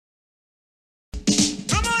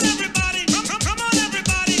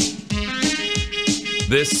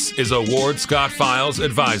This is a Ward Scott Files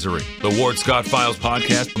advisory. The Ward Scott Files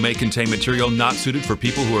podcast may contain material not suited for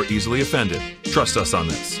people who are easily offended. Trust us on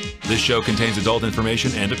this. This show contains adult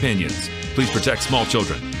information and opinions. Please protect small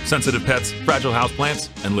children, sensitive pets, fragile houseplants,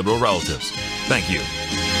 and liberal relatives. Thank you.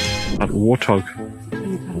 A warthog.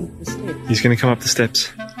 He's going to come up the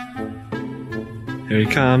steps. Here he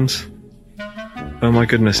comes. Oh my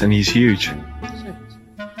goodness, and he's huge.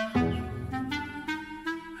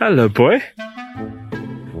 Hello, boy.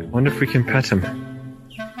 Wonder if we can pet him.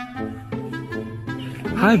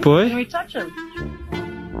 Hi, boy. Can we touch him?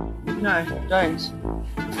 No, don't.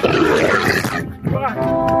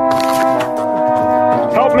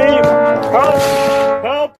 Help me! Help!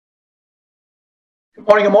 Help!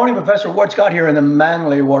 Good morning, Professor Ward Scott here in the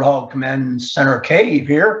Manly Warthog Command Center cave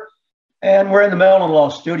here. And we're in the Maryland Law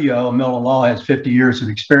Studio. Maryland Law has 50 years of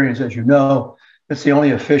experience, as you know. It's the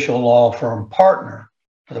only official law firm partner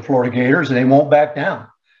for the Florida Gators, and they won't back down.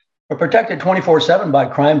 We're protected 24/7 by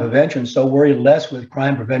crime prevention, so worry less with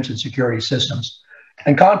crime prevention security systems.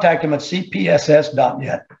 And contact them at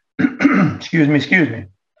cpss.net. Excuse me.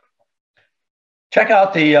 Check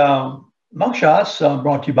out the mugshots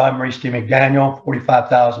brought to you by Maurice D. McDaniel,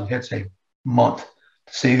 45,000 hits a month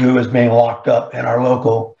to see who is being locked up in our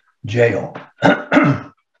local jail.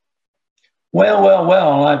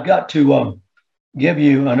 Well, I've got to give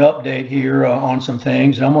you an update here on some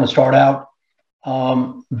things. And I'm going to start out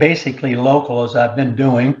basically local, as I've been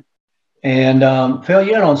doing, and fill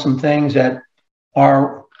you in on some things that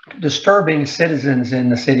are disturbing citizens in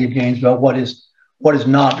the city of Gainesville. What is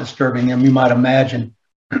not disturbing them, you might imagine.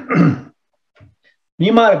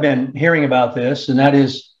 You might have been hearing about this, and that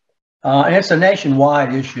is, and it's a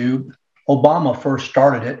nationwide issue. Obama first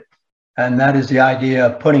started it, and that is the idea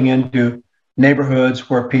of putting into neighborhoods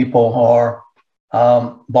where people are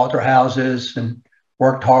bought their houses and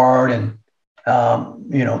worked hard and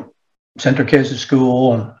sent their kids to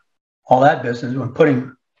school and all that business, and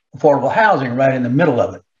putting affordable housing right in the middle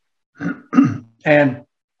of it. And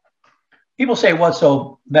people say, what's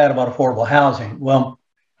so bad about affordable housing? Well,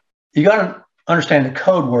 you got to understand the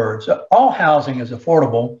code words. All housing is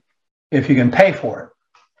affordable if you can pay for it.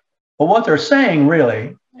 But what they're saying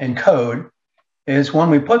really in code is when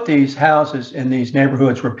we put these houses in these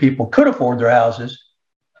neighborhoods where people could afford their houses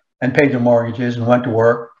and paid their mortgages and went to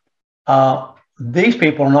work, these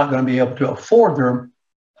people are not going to be able to afford their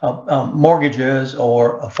mortgages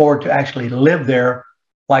or afford to actually live there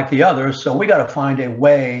like the others. So we got to find a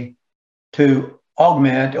way to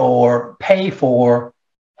augment or pay for,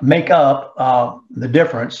 make up the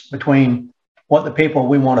difference between what the people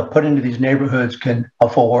we want to put into these neighborhoods can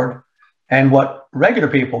afford and what regular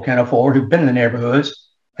people can afford who've been in the neighborhoods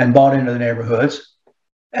and bought into the neighborhoods.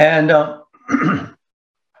 And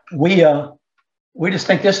we just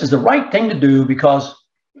think this is the right thing to do because,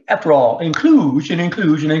 after all, inclusion.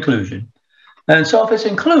 And so if it's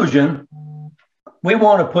inclusion, we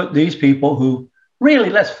want to put these people who really,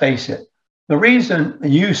 let's face it, the reason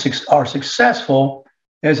you are successful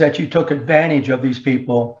is that you took advantage of these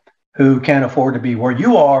people who can't afford to be where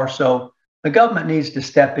you are. So the government needs to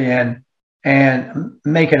step in and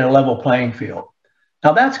make it a level playing field.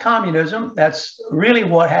 Now, that's communism. That's really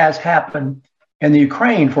what has happened in the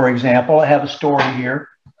Ukraine, for example. I have a story here,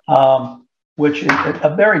 which is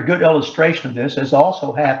a very good illustration of this. Has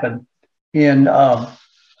also happened in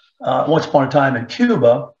once upon a time in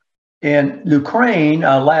Cuba. In Ukraine,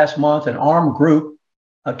 last month, an armed group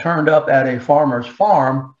turned up at a farmer's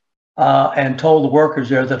farm and told the workers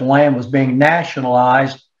there that the land was being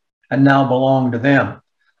nationalized and now belonged to them.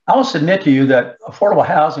 I will submit to you that affordable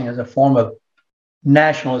housing is a form of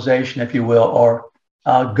nationalization, if you will, or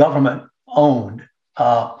government-owned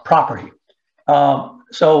property.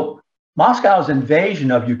 So Moscow's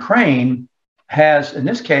invasion of Ukraine has, in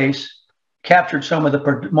this case, captured some of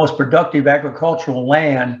the most productive agricultural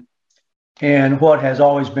land in what has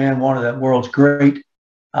always been one of the world's great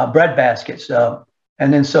bread baskets.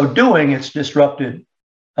 And in so doing, it's disrupted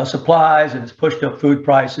supplies and it's pushed up food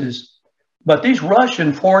prices. But these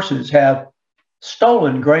Russian forces have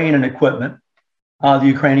stolen grain and equipment, the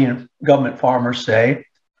Ukrainian government farmers say,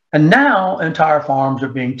 and now entire farms are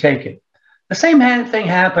being taken. The same thing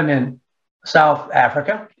happened in South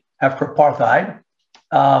Africa after apartheid.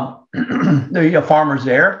 The farmers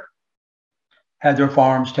there had their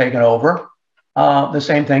farms taken over. The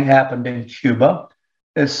same thing happened in Cuba.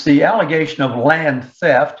 It's the allegation of land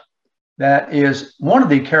theft that is one of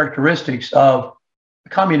the characteristics of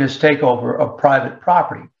communist takeover of private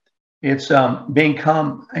property. It's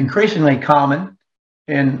become increasingly common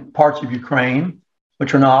in parts of Ukraine,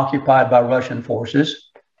 which are now occupied by Russian forces.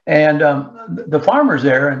 And the farmers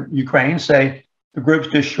there in Ukraine say, the groups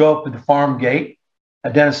just show up at the farm gate,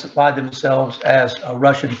 identify themselves as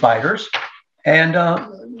Russian fighters, and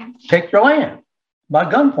take your land by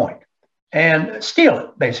gunpoint and steal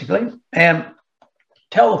it, basically, and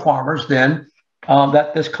tell the farmers then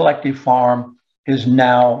that this collective farm is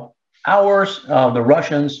now ours, the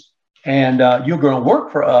Russians, and you're going to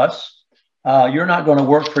work for us. You're not going to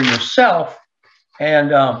work for yourself.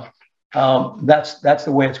 And that's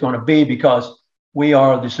the way it's going to be, because we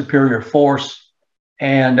are the superior force,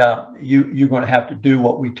 and you're going to have to do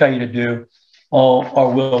what we tell you to do,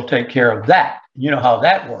 or we'll take care of that. You know how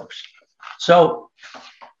that works. So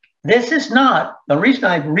this is not, the reason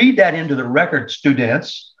I read that into the record,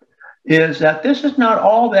 students, is that this is not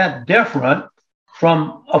all that different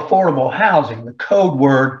from affordable housing. The code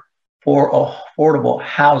word for affordable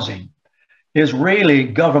housing is really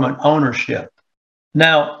government ownership.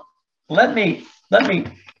 Now, let me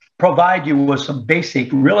provide you with some basic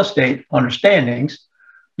real estate understandings.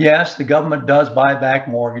 Yes, the government does buy back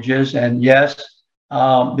mortgages, and yes,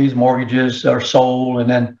 these mortgages are sold and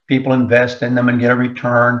then people invest in them and get a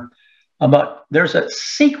return. But there's a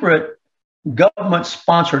secret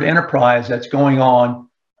government-sponsored enterprise that's going on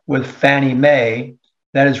with Fannie Mae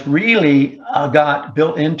that has really got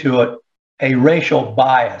built into it a racial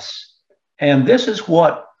bias. And this is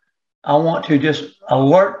what I want to just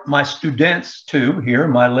alert my students to here,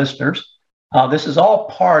 my listeners. This is all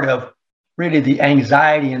part of really the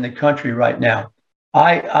anxiety in the country right now.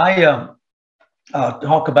 I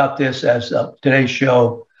talk about this as today's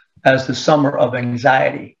show as the summer of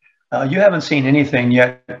anxiety. You haven't seen anything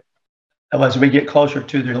yet. As we get closer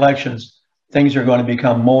to the elections, things are going to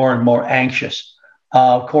become more and more anxious.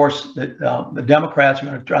 Of course, the Democrats are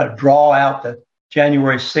going to try to draw out the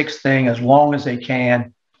January 6th thing as long as they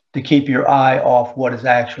can to keep your eye off what is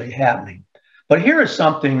actually happening. But here is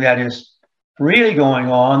something that is really going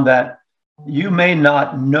on that you may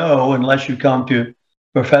not know unless you come to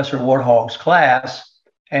Professor Warthog's class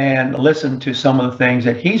and listen to some of the things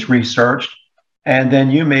that he's researched, and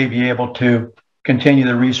then you may be able to continue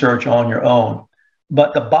the research on your own.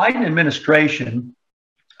 But the Biden administration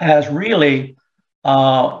has really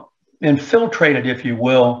infiltrated, if you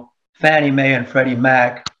will, Fannie Mae and Freddie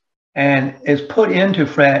Mac, and is put into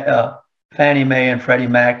Fannie Mae and Freddie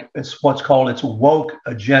Mac. It's what's called its woke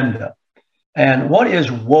agenda. And what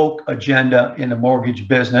is woke agenda in the mortgage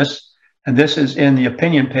business? And this is in the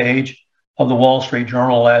opinion page of the Wall Street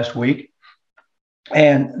Journal last week.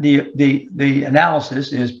 And the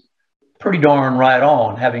analysis is pretty darn right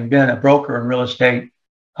on. Having been a broker in real estate,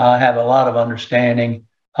 I have a lot of understanding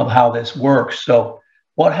of how this works. So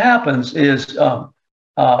what happens is the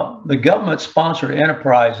government-sponsored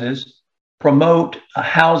enterprises promote a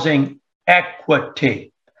housing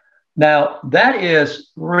equity. Now, that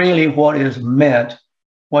is really what is meant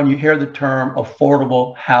when you hear the term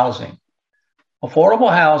affordable housing. Affordable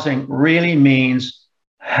housing really means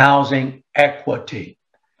housing equity.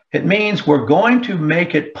 It means we're going to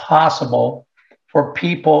make it possible for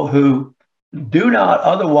people who do not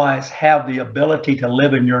otherwise have the ability to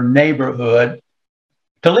live in your neighborhood,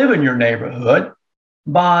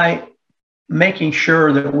 by making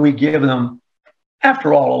sure that we give them,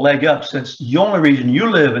 after all, a leg up, since the only reason you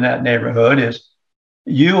live in that neighborhood is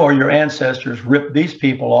you or your ancestors ripped these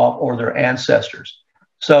people off, or their ancestors.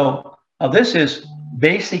 So this is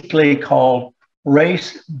basically called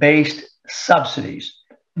race-based subsidies.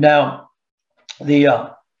 Now,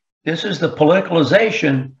 this is the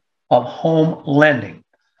politicalization of home lending.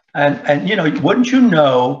 And you know, wouldn't you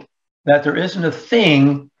know that there isn't a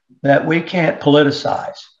thing that we can't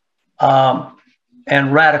politicize and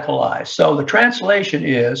radicalize? So the translation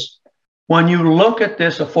is, when you look at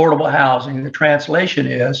this affordable housing, the translation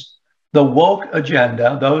is the woke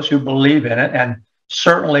agenda, those who believe in it, and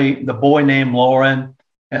certainly the boy named Lauren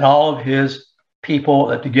and all of his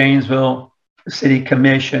people at the Gainesville City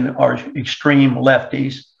Commission are extreme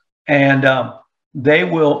lefties. And they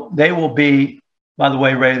will be, by the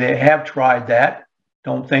way, Ray, they have tried that.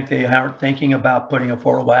 Don't think they aren't thinking about putting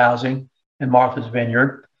affordable housing in Martha's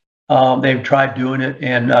Vineyard. They've tried doing it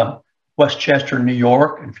in Westchester, New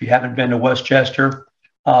York. And if you haven't been to Westchester,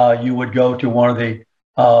 you would go to one of the,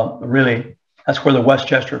 really, that's where the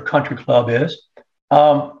Westchester Country Club is.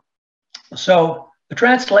 So the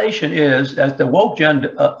translation is, as the woke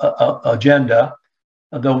agenda,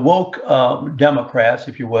 the woke Democrats,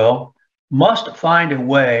 if you will, must find a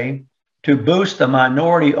way to boost the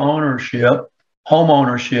minority ownership, home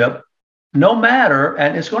ownership, no matter,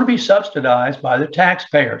 and it's going to be subsidized by the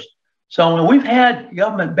taxpayers. So when we've had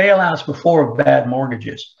government bailouts before of bad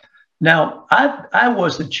mortgages. Now, I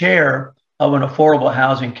was the chair of an affordable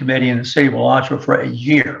housing committee in the city of Alachua for a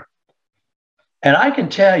year. And I can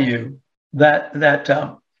tell you that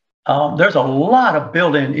there's a lot of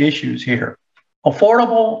built-in issues here.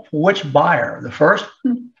 Affordable for which buyer? The first,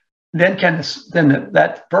 then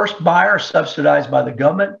that first buyer subsidized by the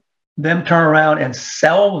government, then turn around and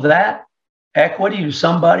sell that equity to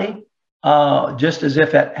somebody just as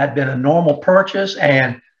if it had been a normal purchase,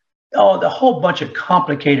 and the whole bunch of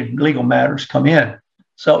complicated legal matters come in.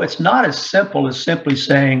 So it's not as simple as simply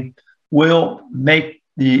saying we'll make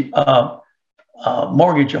the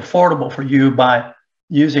mortgage affordable for you by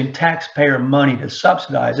using taxpayer money to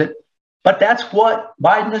subsidize it. But that's what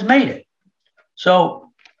Biden has made it.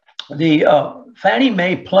 So the Fannie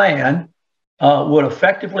Mae plan would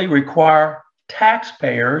effectively require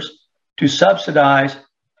taxpayers to subsidize,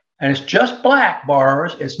 and it's just Black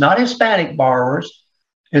borrowers, it's not Hispanic borrowers,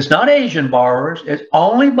 it's not Asian borrowers, it's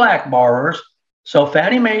only Black borrowers. So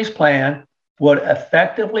Fannie Mae's plan would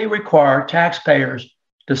effectively require taxpayers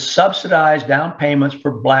to subsidize down payments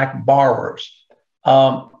for Black borrowers.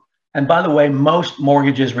 And by the way, most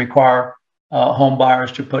mortgages require home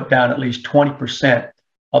buyers to put down at least 20%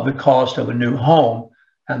 of the cost of a new home,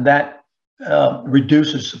 and that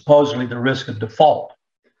reduces supposedly the risk of default.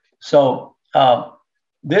 So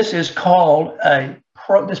this is called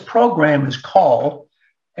this program is called,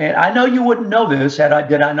 and I know you wouldn't know this did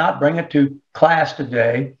I not bring it to class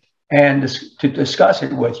today and to discuss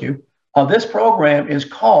it with you. This program is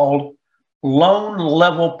called Loan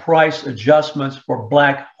Level Price Adjustments for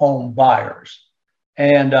Black Home Buyers.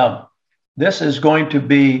 And this is going to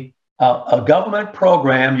be a government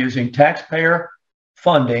program using taxpayer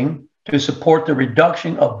funding to support the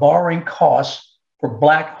reduction of borrowing costs for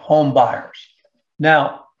Black home buyers.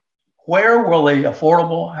 Now, where will the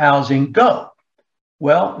affordable housing go?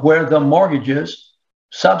 Well, where the mortgages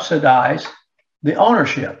subsidize the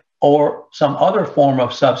ownership, or some other form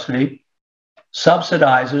of subsidy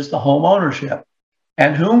subsidizes the home ownership,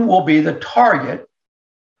 and whom will be the target.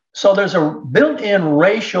 So there's a built-in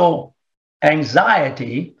racial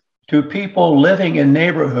anxiety to people living in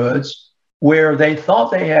neighborhoods where they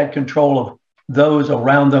thought they had control of those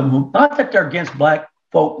around them, who, not that they're against Black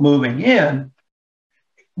folk moving in,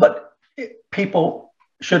 but people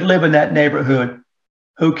should live in that neighborhood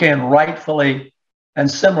who can rightfully and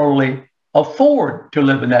similarly afford to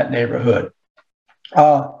live in that neighborhood.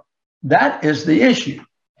 That is the issue.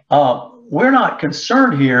 We're not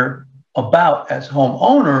concerned here about, as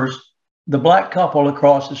homeowners, the Black couple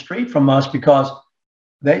across the street from us, because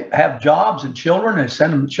they have jobs and children, and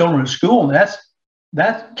send them children to school, and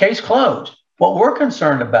that's case closed. What we're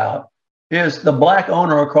concerned about is the Black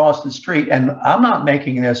owner across the street, and I'm not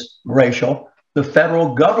making this racial. The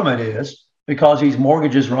federal government is, because these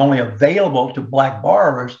mortgages are only available to Black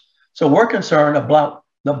borrowers. So we're concerned about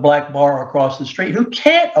the Black borrower across the street who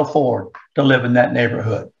can't afford to live in that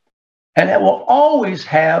neighborhood. And it will always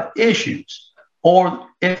have issues. Or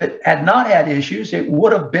if it had not had issues, it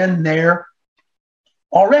would have been there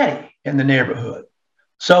already in the neighborhood.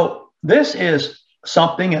 So this is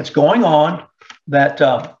something that's going on that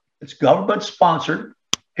it's government sponsored.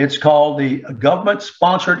 It's called the Government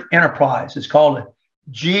Sponsored Enterprise. It's called a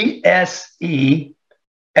GSE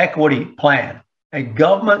Equity Plan, a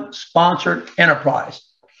government sponsored enterprise.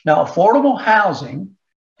 Now, affordable housing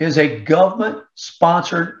is a government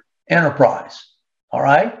sponsored enterprise. All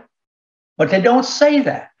right. But they don't say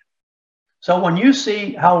that. So when you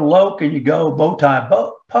see How Low Can You Go,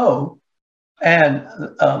 Bowtie Poe, and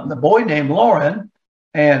the boy named Lauren,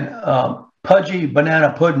 and Pudgy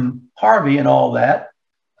Banana Puddin' Harvey and all that,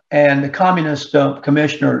 and the communist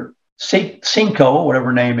commissioner Cinco, whatever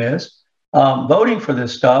her name is, voting for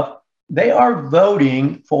this stuff, they are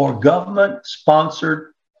voting for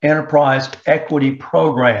government-sponsored enterprise equity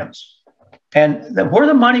programs. And where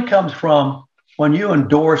the money comes from when you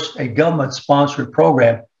endorse a government-sponsored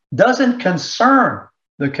program doesn't concern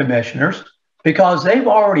the commissioners, because they've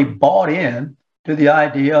already bought in to the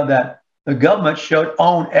idea that the government should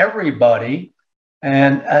own everybody,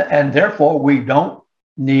 and therefore we don't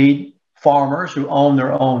need farmers who own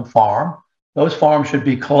their own farm. Those farms should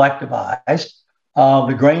be collectivized.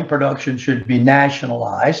 The grain production should be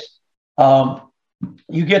nationalized.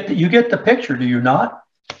 You get the picture, do you not?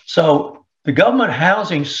 So the government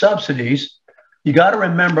housing subsidies, you got to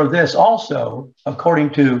remember this also,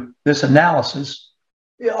 according to this analysis,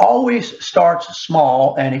 it always starts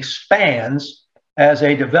small and expands as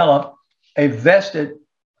they develop a vested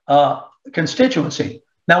constituency.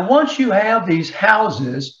 Now, once you have these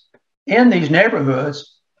houses in these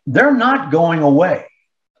neighborhoods, they're not going away,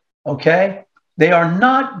 okay? They are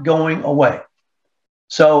not going away.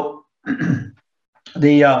 So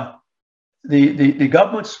the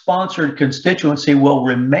government-sponsored constituency will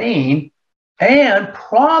remain And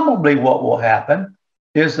probably what will happen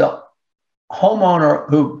is the homeowner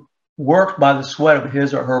who worked by the sweat of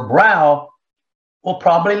his or her brow will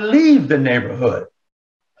probably leave the neighborhood.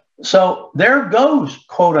 So there goes,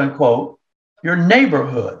 quote unquote, your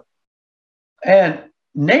neighborhood. And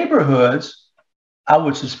neighborhoods, I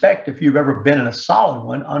would suspect, if you've ever been in a solid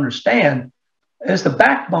one, understand, is the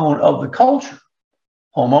backbone of the culture.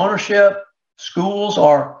 Home ownership, schools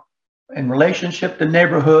are in relationship to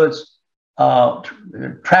neighborhoods,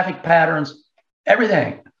 traffic patterns,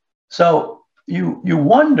 everything. So you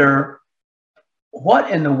wonder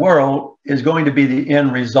what in the world is going to be the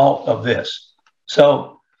end result of this.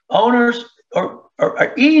 So owners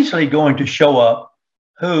are easily going to show up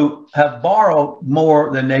who have borrowed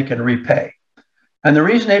more than they can repay. And the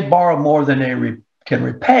reason they borrow more than they can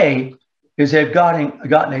repay is they've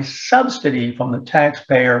gotten a subsidy from the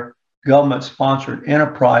taxpayer government-sponsored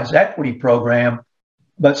enterprise equity program.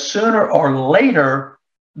 But sooner or later,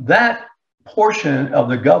 that portion of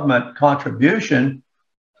the government contribution,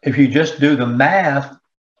 if you just do the math,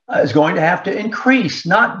 is going to have to increase,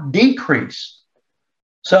 not decrease.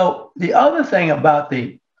 So the other thing about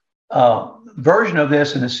the version of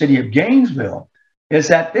this in the city of Gainesville is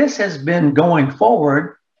that this has been going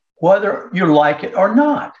forward whether you like it or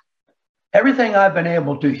not. Everything I've been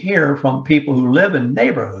able to hear from people who live in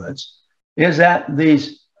neighborhoods is that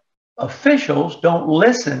these officials don't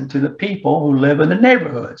listen to the people who live in the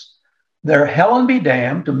neighborhoods. They're hell and be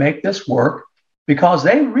damned to make this work because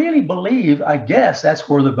they really believe, I guess, that's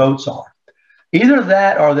where the votes are. Either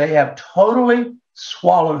that or they have totally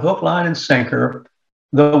swallowed hook, line, and sinker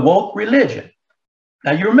the woke religion.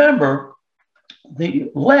 Now, you remember,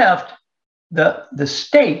 the left, the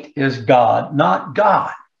state is God, not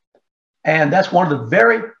God. And that's one of the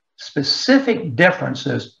very specific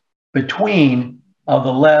differences between the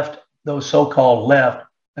left, those so-called left,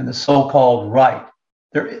 and the so-called right.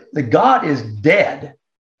 The God is dead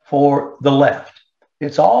for the left.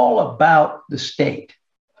 It's all about the state.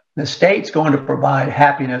 The state's going to provide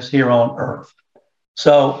happiness here on earth.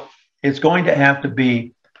 So it's going to have to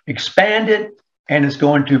be expanded, and it's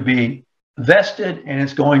going to be vested, and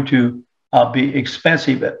it's going to be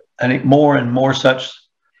expensive, and more such.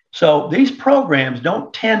 So these programs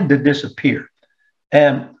don't tend to disappear.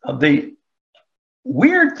 And the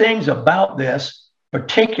weird things about this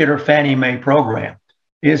particular Fannie Mae program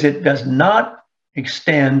is it does not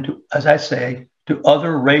extend to, as I say, to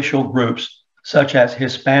other racial groups such as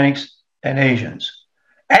Hispanics and Asians.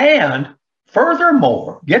 And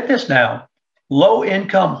furthermore, get this now,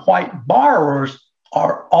 low-income white borrowers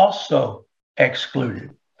are also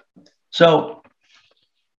excluded. So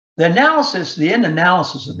the end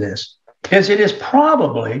analysis of this is it is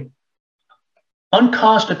probably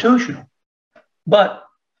unconstitutional, but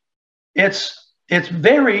it's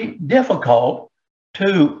very difficult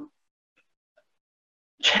to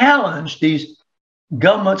challenge these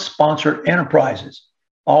government-sponsored enterprises.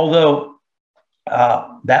 Although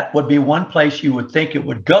that would be one place you would think it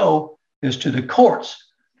would go is to the courts.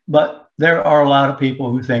 But there are a lot of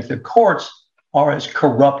people who think the courts are as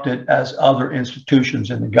corrupted as other institutions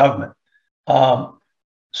in the government.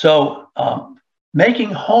 So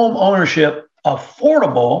making home ownership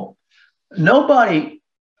affordable, nobody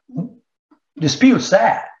disputes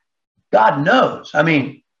that. God knows. I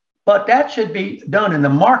mean, but that should be done in the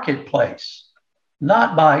marketplace,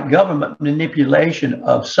 not by government manipulation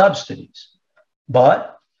of subsidies.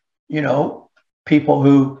 But, people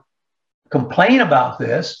who complain about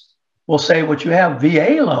this will say, well, you have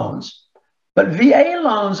VA loans. But VA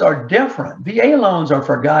loans are different. VA loans are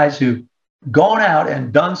for guys who've gone out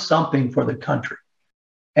and done something for the country.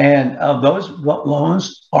 And those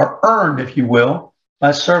loans are earned, if you will,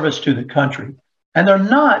 by service to the country. And they're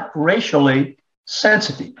not racially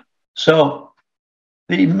sensitive. So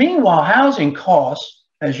meanwhile, housing costs,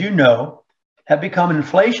 as you know, have become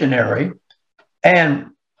inflationary.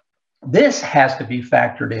 And this has to be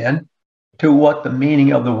factored in to what the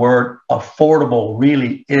meaning of the word affordable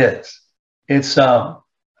really is. It's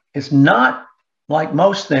not, like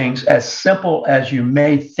most things, as simple as you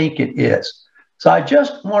may think it is. So I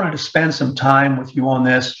just wanted to spend some time with you on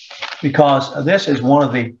this because this is one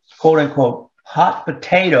of the quote unquote hot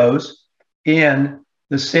potatoes in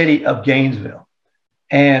the city of Gainesville.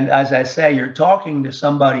 And as I say, you're talking to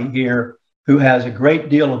somebody here who has a great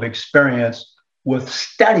deal of experience with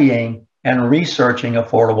studying and researching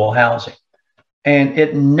affordable housing. And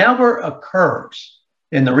it never occurs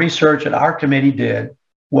in the research that our committee did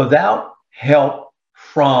without help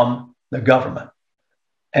from the government.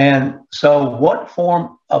 And so what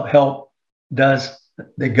form of help does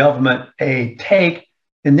the government aid take?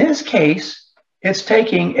 In this case, it's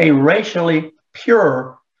taking a racially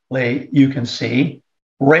purely, you can see,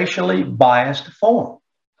 racially biased form.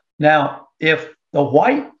 Now, if the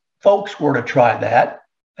white folks were to try that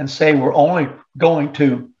and say we're only going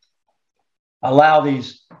to allow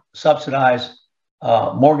these subsidized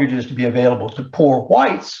mortgages to be available to poor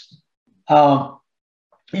whites,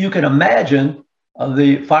 you can imagine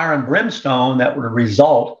the fire and brimstone that would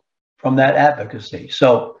result from that advocacy.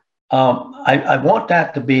 So I want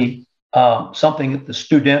that to be something that the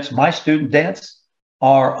students, my students,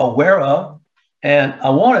 are aware of. And I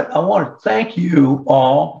want to thank you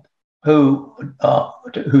all who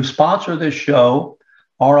sponsor this show: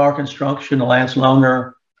 R&R Construction, Lance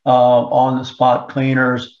Loner, On the Spot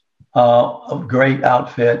Cleaners, a great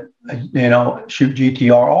outfit, Shoot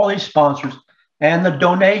GTR, all these sponsors, and the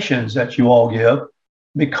donations that you all give.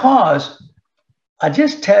 Because I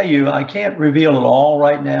just tell you, I can't reveal it all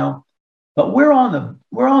right now, but we're on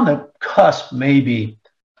the cusp maybe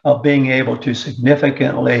of being able to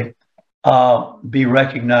significantly be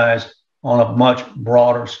recognized on a much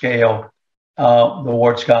broader scale, the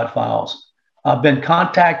Ward Scott Files. I've been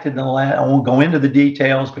contacted I won't go into the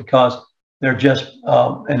details because they're just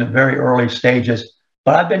in the very early stages,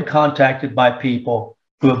 but I've been contacted by people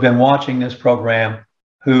who have been watching this program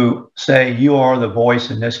who say, you are the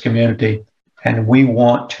voice in this community and we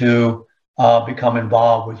want to become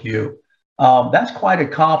involved with you. That's quite a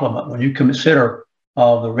compliment when you consider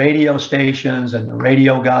the radio stations and the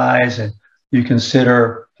radio guys, and you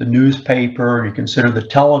consider the newspaper, you consider the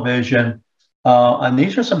television, and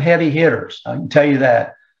these are some heavy hitters. I can tell you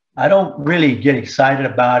that. I don't really get excited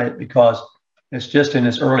about it because it's just in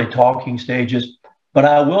its early talking stages, but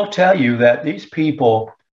I will tell you that these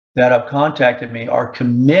people that have contacted me are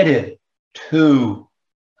committed to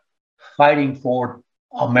fighting for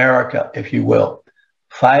America, if you will,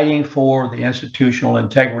 fighting for the institutional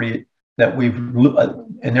integrity that we've,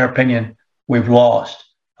 in their opinion, we've lost.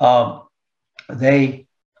 I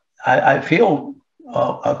feel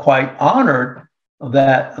quite honored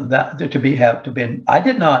that I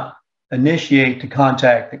did not initiate the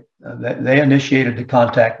contact. They initiated the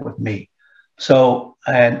contact with me. So,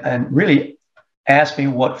 and really asked me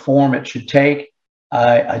what form it should take.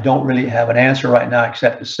 I don't really have an answer right now,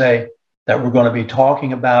 except to say that we're going to be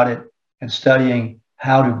talking about it and studying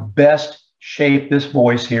how to best shape this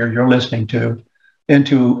voice here you're listening to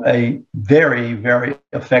into a very, very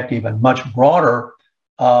effective and much broader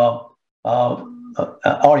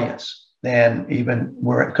audience than even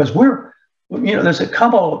because there's a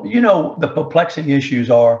couple, the perplexing issues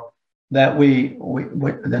are that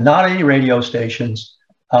there are not any radio stations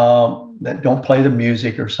that don't play the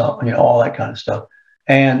music or something, all that kind of stuff.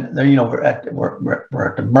 And we're at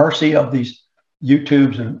the mercy of these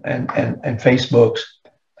YouTubes and Facebooks.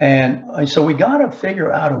 And so we got to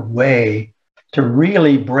figure out a way to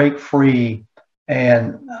really break free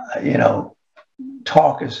and,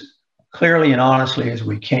 talk as clearly and honestly as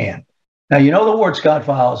we can. Now, the Ward Scott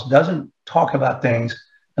Files doesn't talk about things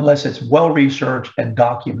unless it's well-researched and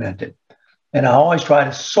documented. And I always try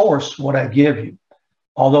to source what I give you.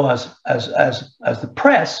 Although as the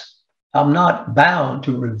press, I'm not bound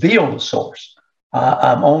to reveal the source.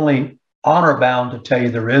 I'm only honor bound to tell you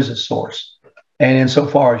there is a source. And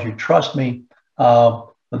insofar as you trust me,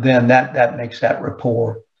 then that makes that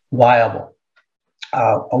rapport viable.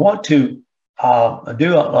 I want to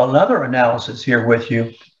do another analysis here with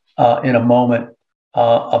you in a moment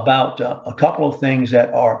about a couple of things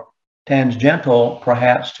that are tangential,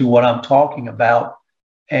 perhaps, to what I'm talking about,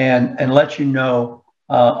 and let you know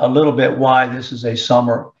a little bit why this is a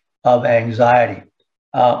summer of anxiety.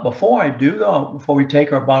 Before I do, though, before we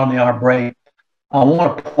take our bottom of the hour break, I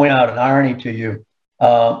want to point out an irony to you.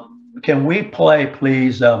 Can we play,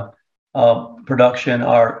 please, production,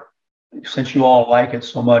 since you all like it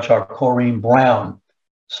so much, our Corrine Brown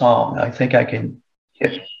song? I think I can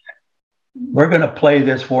hit. We're going to play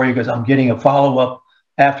this for you because I'm getting a follow-up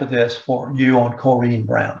after this for you on Corrine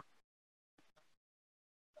Brown.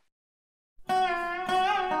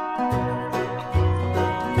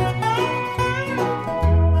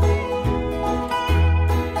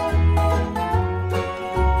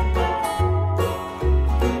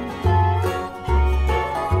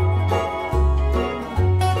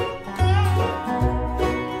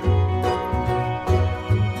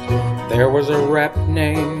 There was a rep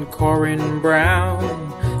named Corrine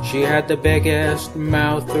Brown. She had the biggest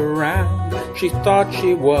mouth around. She thought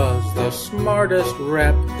she was the smartest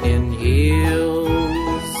rep in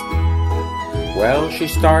heels. Well, she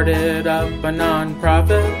started up a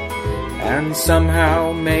nonprofit and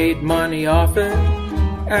somehow made money off it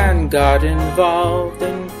and got involved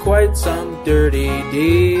in quite some dirty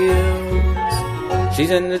deals. She's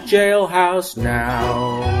in the jailhouse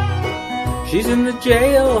now. She's in the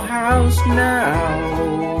jailhouse now.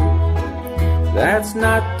 That's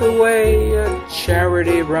not the way a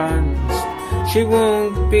charity runs. She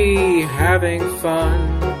won't be having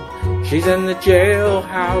fun. She's in the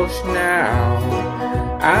jailhouse now.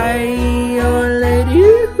 Your lady,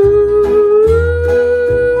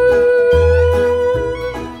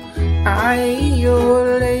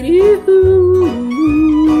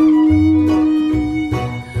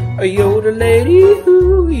 your lady, you're the lady,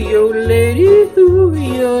 you're the lady, you're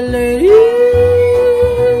the lady.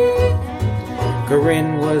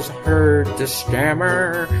 Corinne was heard to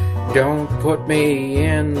stammer, "Don't put me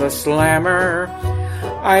in the slammer.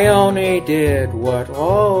 I only did what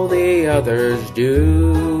all the others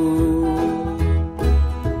do."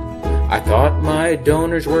 I thought my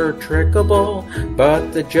donors were trickable,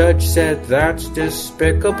 but the judge said that's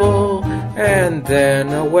despicable, and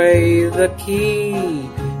then away the key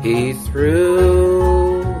he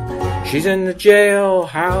threw. She's in the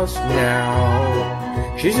jailhouse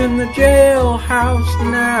now. She's in the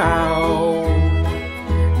jailhouse now.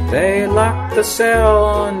 They locked the cell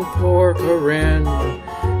on poor Corinne.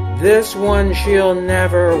 This one she'll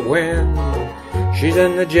never win. She's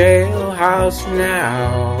in the jailhouse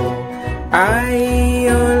now.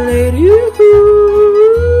 Your lady, your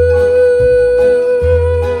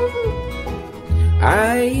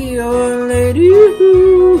lady,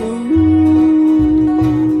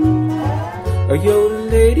 your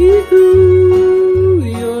lady,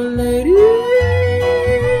 your lady.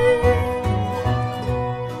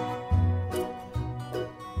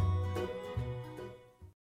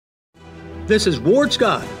 This is Ward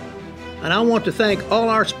Scott, and I want to thank all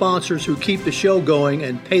our sponsors who keep the show going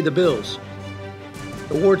and pay the bills.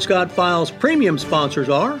 The Ward Scott Files premium sponsors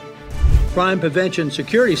are Crime Prevention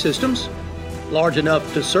Security Systems, large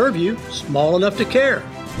enough to serve you, small enough to care.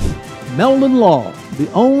 Meldon Law,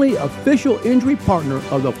 the only official injury partner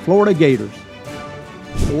of the Florida Gators.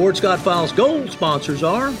 The Ward Scott Files Gold sponsors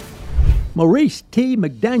are Maurice T.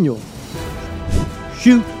 McDaniel,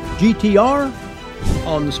 Shoot GTR,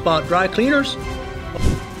 On the Spot Dry Cleaners,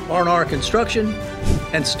 R&R Construction,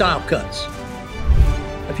 and Style Cuts.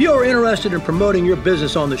 If you are interested in promoting your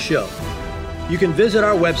business on the show, you can visit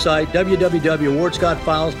our website,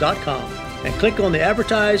 www.wardscottfiles.com, and click on the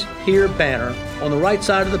Advertise Here banner on the right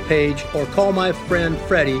side of the page, or call my friend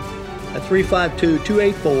Freddie at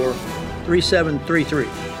 352-284-3733.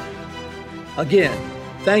 Again,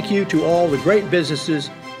 thank you to all the great businesses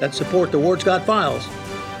that support the Ward Scott Files.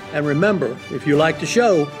 And remember, if you like the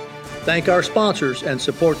show, thank our sponsors and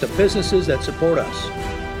support the businesses that support us.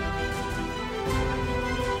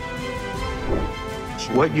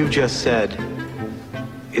 What you just said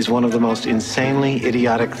is one of the most insanely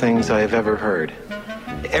idiotic things I have ever heard.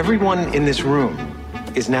 Everyone in this room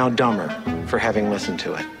is now dumber for having listened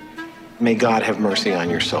to it. May God have mercy on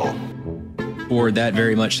your soul. Ward, that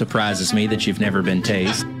very much surprises me that you've never been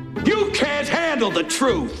tased. You can't handle the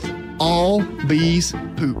truth! All bees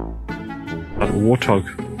poop. A warthog.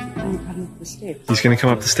 He's going to come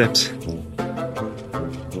up the steps.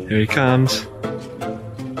 Here he comes.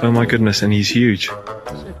 Oh my goodness, and he's huge.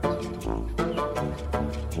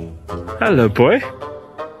 Hello, boy.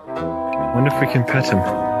 I wonder if we can pet him.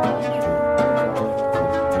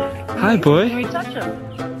 Hi, boy. Can we touch him?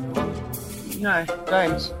 No,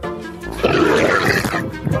 don't.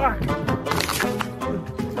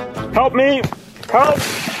 Help me! Help!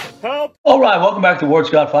 Help! All right, welcome back to Ward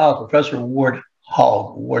Scott Files. Professor Ward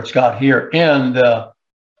Scott here in the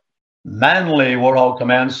Manly Warthog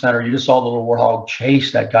Command Center. You just saw the little warthog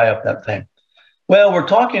chase that guy up that thing. Well, we're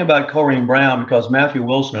talking about Corinne Brown because Matthew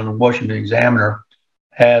Wilson in the Washington Examiner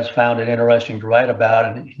has found it interesting to write about,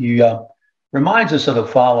 and he reminds us of the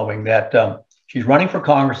following, that she's running for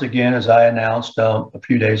Congress again, as I announced a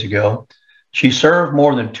few days ago. She served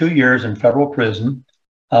more than 2 years in federal prison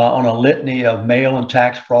on a litany of mail and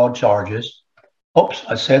tax fraud charges. Oops,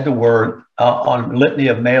 I said the word, on litany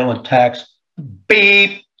of mail and tax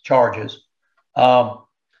beep charges.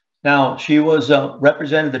 Now, she was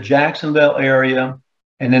represented the Jacksonville area,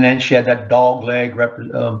 and then she had that dog leg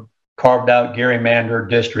carved out gerrymander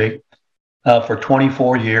district for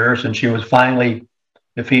 24 years, and she was finally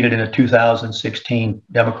defeated in a 2016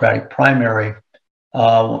 Democratic primary,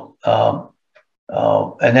 and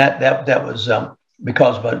that was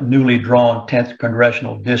because of a newly drawn 10th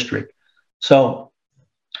congressional district. So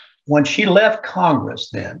when she left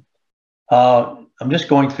Congress, then I'm just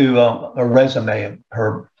going through a resume of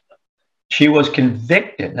her. She was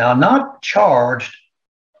convicted, now not charged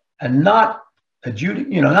and not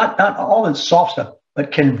adjudicated, not all that soft stuff,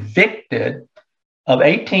 but convicted of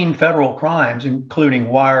 18 federal crimes, including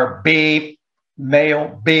wire beep,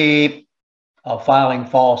 mail beep, filing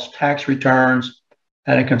false tax returns,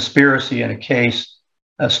 and a conspiracy in a case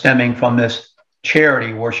stemming from this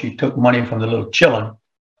charity where she took money from the little children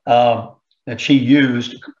that she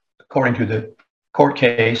used, according to the court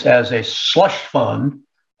case, as a slush fund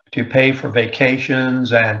to pay for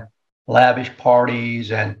vacations and lavish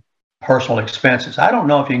parties and personal expenses. I don't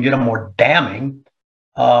know if you can get a more damning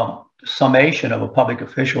summation of a public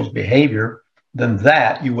official's behavior than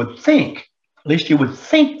that. You would think, at least you would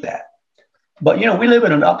think that. But, you know, we live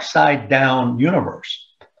in an upside down universe.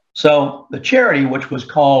 So the charity, which was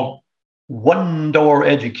called One Door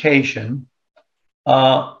Education,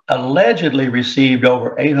 allegedly received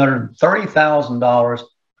over $830,000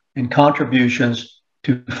 in contributions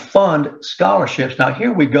to fund scholarships. Now,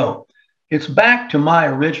 here we go. It's back to my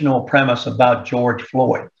original premise about George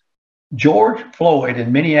Floyd. George Floyd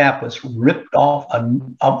in Minneapolis ripped off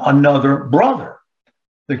another brother.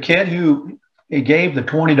 The kid who he gave the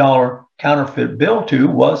 $20 counterfeit bill to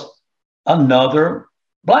was another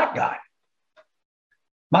black guy.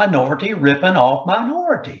 Minority ripping off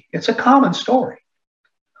minority. It's a common story.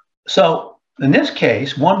 So in this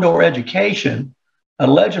case, One Door Education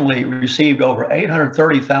allegedly received over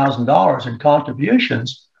 $830,000 in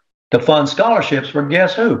contributions to fund scholarships for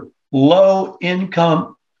guess who?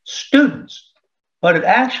 Low-income students. But it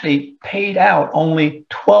actually paid out only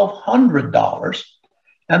 $1,200,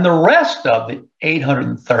 and the rest of the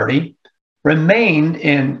 $830 remained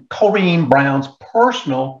in Corrine Brown's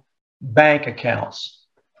personal bank accounts.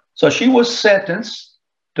 So she was sentenced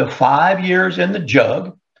to 5 years in the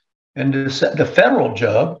jug, in the federal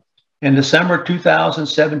jug, in December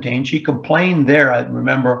 2017. She complained there, I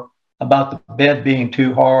remember, about the bed being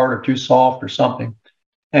too hard or too soft or something.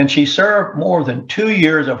 And she served more than 2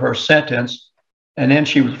 years of her sentence. And then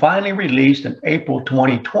she was finally released in April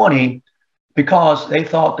 2020 because they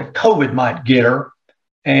thought that COVID might get her.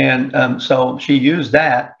 And so she used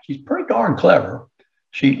that. She's pretty darn clever.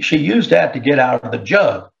 She used that to get out of the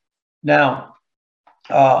jug. Now,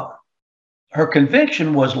 her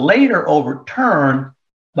conviction was later overturned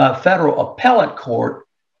by a federal appellate court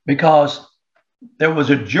because there was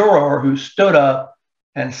a juror who stood up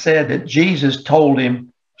and said that Jesus told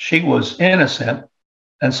him she was innocent.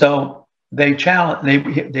 And so they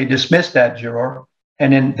dismissed that juror,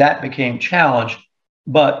 and then that became challenged.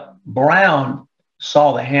 But Brown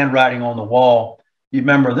saw the handwriting on the wall. You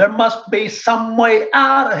remember, there must be some way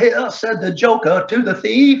out of here, said the joker to the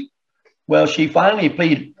thief. Well, she finally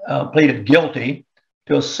pleaded guilty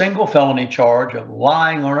to a single felony charge of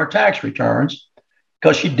lying on her tax returns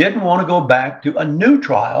because she didn't want to go back to a new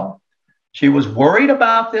trial. She was worried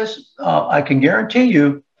about this. I can guarantee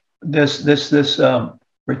you this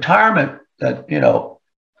retirement that, you know,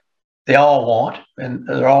 they all want, and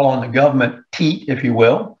they're all on the government teat, if you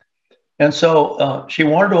will. And so she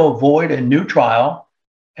wanted to avoid a new trial,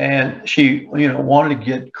 and she, you know, wanted to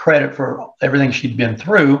get credit for everything she'd been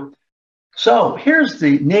through. So here's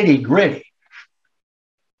the nitty gritty.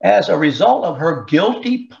 As a result of her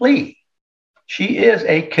guilty plea, she is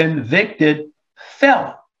a convicted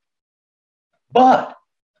felon, but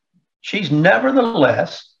she's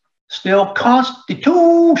nevertheless still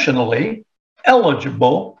constitutionally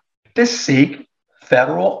eligible to seek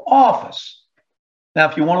federal office. Now,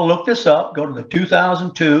 if you want to look this up, go to the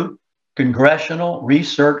 2002 Congressional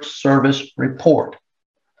Research Service report.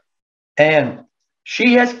 And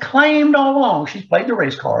she has claimed all along, she's played the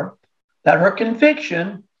race card, that her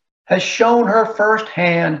conviction has shown her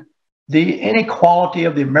firsthand the inequality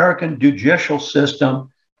of the American judicial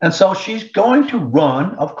system. And so she's going to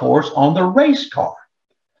run, of course, on the race card.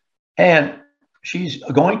 And she's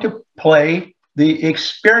going to play the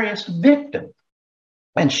experienced victim.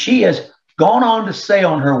 And she has gone on to say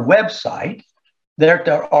on her website that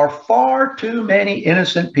there are far too many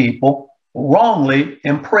innocent people wrongly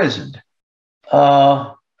imprisoned.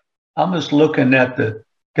 I'm just looking at the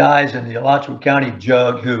guys in the Alachua County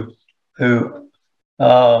jug who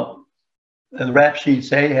the rap sheets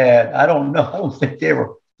they had, I don't know, I don't think they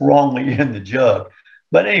were wrongly in the jug.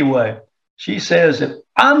 But anyway, she says that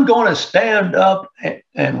I'm going to stand up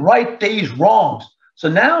and right these wrongs. So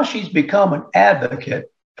now she's become an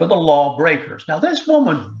advocate for the lawbreakers. Now, this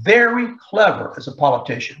woman's very clever as a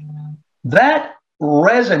politician. That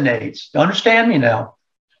resonates, understand me now,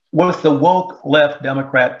 with the woke left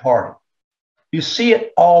Democrat Party. You see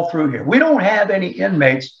it all through here. We don't have any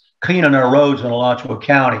inmates cleaning our roads in Alachua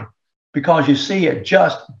County because you see it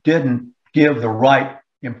just didn't give the right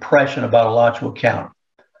impression about Alachua County.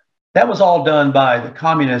 That was all done by the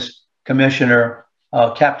communist commissioner,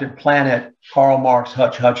 Captain Planet, Karl Marx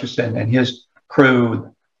Hutchinson, and his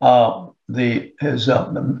crew, Mike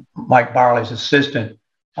Barley's assistant,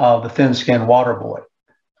 the thin-skinned water boy.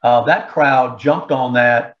 That crowd jumped on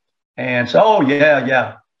that and said, oh,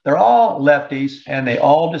 yeah, they're all lefties, and they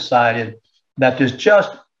all decided that there's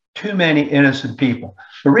just too many innocent people.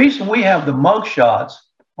 The reason we have the mugshots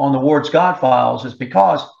on the Ward Scott files is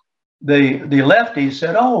because the lefties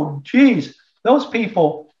said, oh, geez, those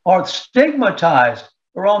people are stigmatized.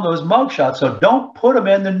 They're on those mugshots, so don't put them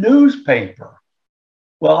in the newspaper.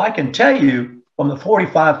 Well, I can tell you from the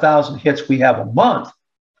 45,000 hits we have a month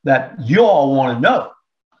that you all want to know.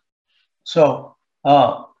 So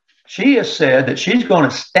she has said that she's going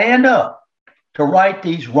to stand up to right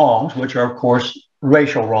these wrongs, which are, of course,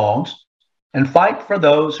 racial wrongs, and fight for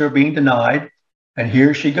those who are being denied. And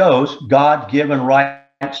here she goes, God-given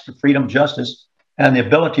rights to freedom, justice, and the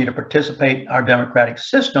ability to participate in our democratic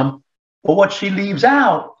system. But what she leaves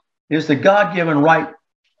out is the God-given right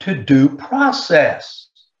to due process.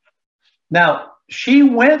 Now, she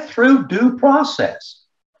went through due process.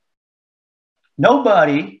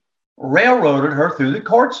 Nobody railroaded her through the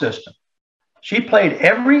court system. She played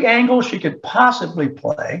every angle she could possibly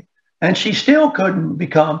play, and she still couldn't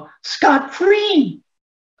become scot-free.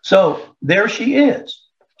 So there she is.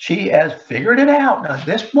 She has figured it out. Now,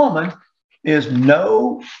 this woman is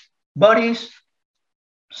nobody's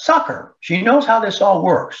sucker. She knows how this all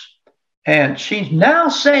works. And she's now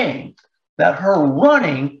saying that her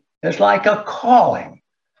running is like a calling.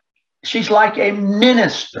 She's like a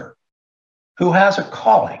minister who has a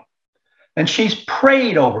calling. And she's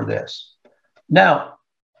prayed over this. Now,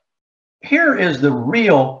 here is the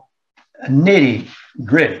real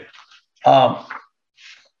nitty-gritty.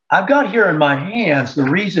 I've got here in my hands the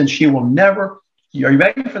reason she will never, are you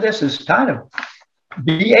ready for this, is kind of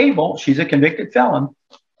be able, she's a convicted felon,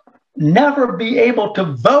 never be able to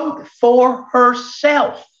vote for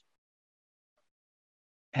herself.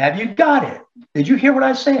 Have you got it? Did you hear what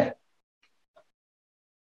I said?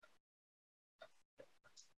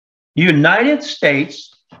 United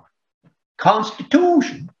States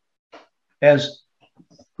Constitution, as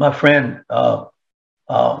my friend,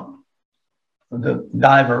 the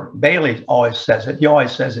diver Bailey always says it. He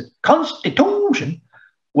always says it, Constitution.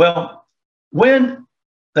 Well, when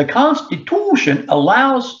the Constitution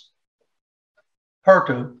allows her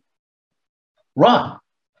to run,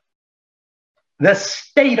 the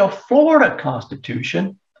state of Florida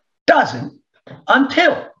Constitution doesn't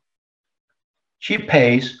until she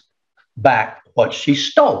pays back what she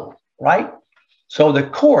stole, right? So the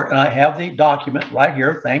court, and I have the document right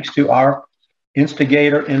here, thanks to our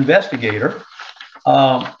instigator investigator,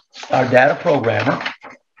 our data programmer,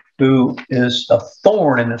 who is a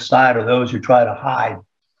thorn in the side of those who try to hide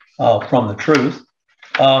from the truth.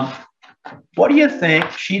 What do you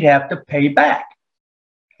think she'd have to pay back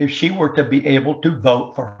if she were to be able to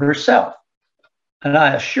vote for herself? And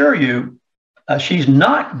I assure you, she's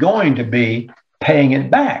not going to be paying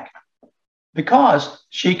it back because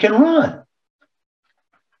she can run.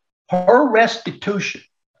 Her restitution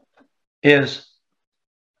is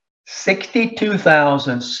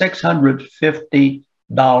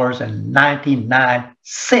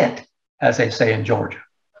 $62,650.99, as they say in Georgia.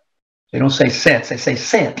 They don't say cents, they say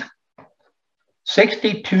cent.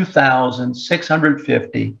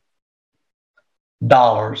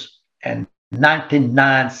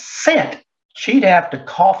 $62,650.99 she'd have to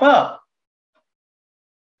cough up.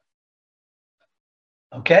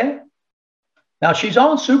 Okay? Now she's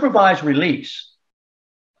on supervised release.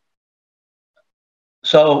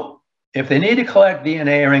 So if they need to collect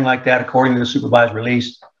DNA or anything like that, according to the supervised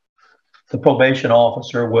release, the probation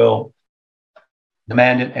officer will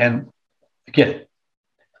demand it and get it.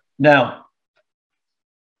 Now,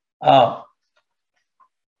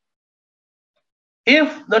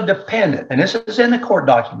 if the dependent, and this is in the court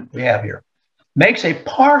document we have here, makes a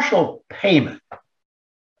partial payment,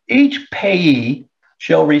 each payee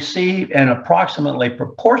shall receive an approximately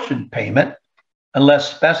proportioned payment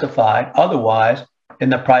unless specified otherwise in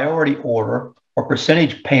the priority order or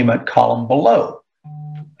percentage payment column below.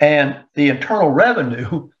 And the Internal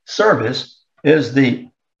Revenue Service is the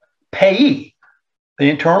payee. The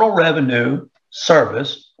Internal Revenue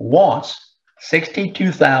Service wants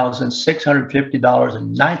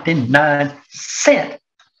 $62,650.99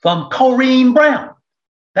 from Corrine Brown.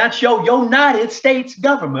 That's your United States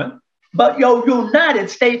government, but your United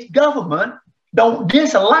States government don't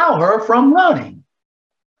disallow her from running.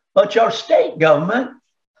 But your state government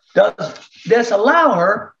does disallow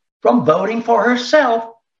her from voting for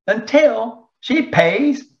herself until she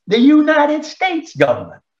pays the United States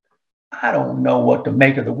government. I don't know what to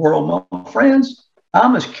make of the world, my friends.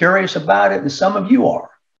 I'm as curious about it as some of you are.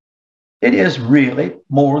 It is really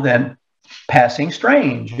more than passing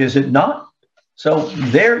strange, is it not? So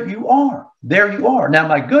there you are. There you are. Now,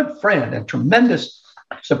 my good friend and tremendous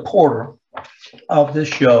supporter of this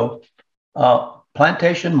show,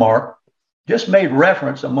 Plantation Mark, just made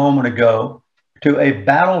reference a moment ago to a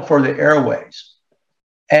battle for the airways.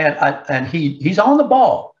 And he's on the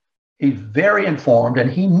ball. He's very informed, and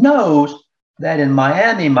he knows that in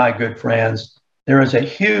Miami, my good friends, there is a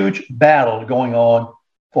huge battle going on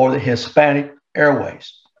for the Hispanic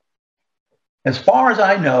airways. As far as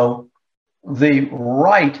I know, the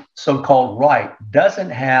right, so-called right, doesn't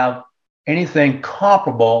have anything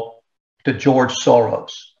comparable to George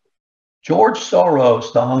Soros. George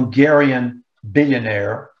Soros, the Hungarian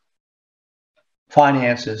billionaire,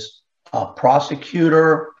 finances a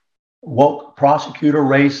prosecutor, woke prosecutor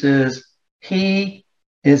races. He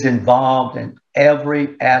is involved in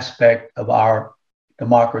every aspect of our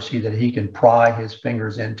democracy that he can pry his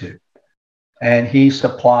fingers into. And he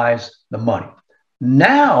supplies the money.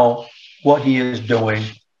 Now, what he is doing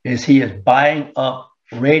is he is buying up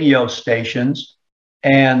radio stations.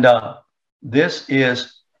 And this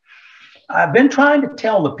is, I've been trying to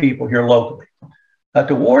tell the people here locally that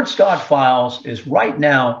the Ward Scott Files is right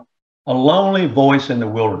now a lonely voice in the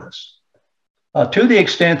wilderness. To the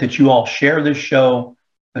extent that you all share this show,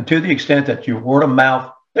 and to the extent that you word of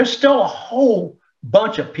mouth, there's still a whole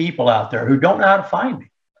bunch of people out there who don't know how to find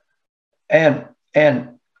me. And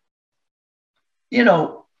you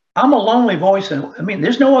know, I'm a lonely voice, and I mean,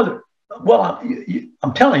 there's no other. Well,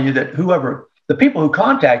 I'm telling you that whoever, the people who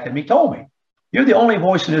contacted me told me, you're the only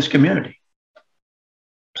voice in this community.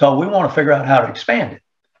 So we want to figure out how to expand it.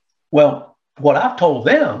 Well, what I've told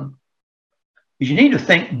them is you need to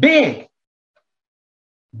think big,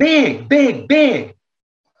 big, big, big,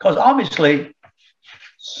 because obviously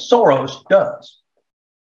Soros does.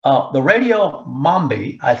 The Radio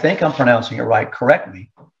Mambi, I think I'm pronouncing it right, correct me.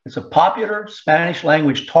 It's a popular Spanish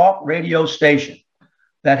language talk radio station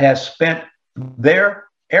that has spent their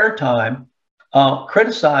airtime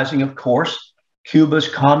criticizing, of course, Cuba's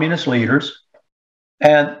communist leaders.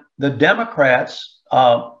 And the Democrats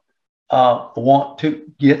want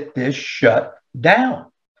to get this shut down.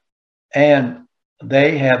 And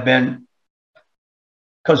they have been,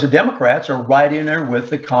 because the Democrats are right in there with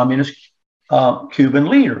the communist Cuban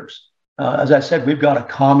leaders. As I said, we've got a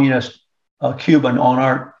communist Cuban on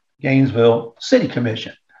our Gainesville City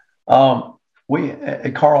Commission. Karl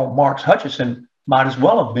Marx Hutchison might as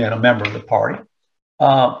well have been a member of the party.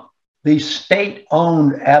 These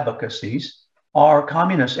state-owned advocacies are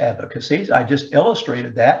communist advocacies. I just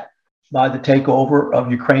illustrated that by the takeover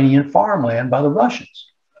of Ukrainian farmland by the Russians.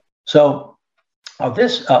 So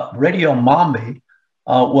this Radio Mambi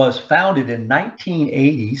was founded in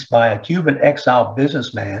 1980s by a Cuban exile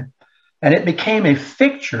businessman, and it became a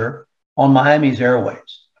fixture on Miami's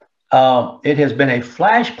airwaves. It has been a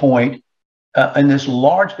flashpoint in this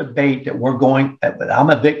large debate that we're going, I'm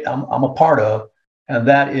a part of, and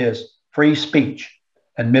that is free speech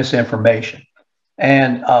and misinformation.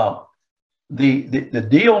 And the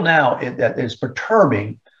deal now that is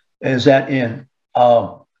perturbing is that in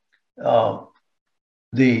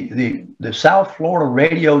the South Florida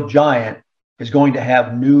radio giant is going to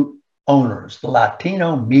have new owners, the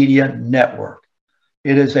Latino Media Network.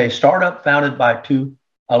 It is a startup founded by two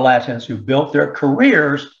Latins who built their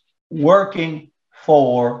careers working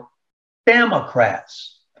for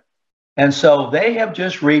Democrats. And so they have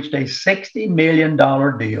just reached a $60 million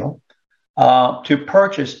deal to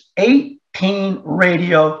purchase 18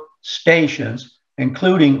 radio stations,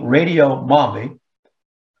 including Radio Mambi.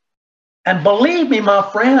 And believe me, my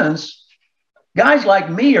friends, guys like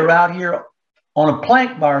me are out here on a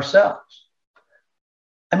plank by ourselves.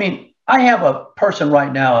 I mean, I have a person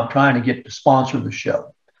right now I'm trying to get to sponsor the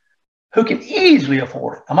show who can easily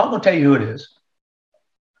afford it. I'm not going to tell you who it is.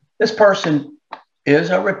 This person is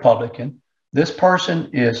a Republican. This person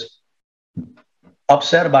is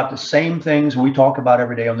upset about the same things we talk about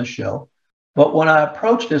every day on the show. But when I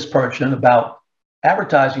approach this person about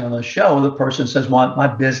advertising on the show, the person says, well, my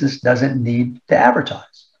business doesn't need to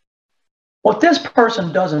advertise. What this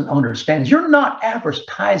person doesn't understand is you're not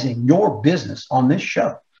advertising your business on this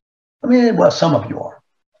show. I mean, well, some of you are.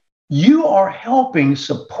 You are helping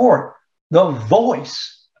support the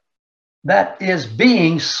voice that is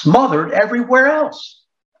being smothered everywhere else.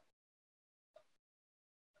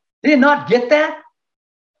 Did you not get that?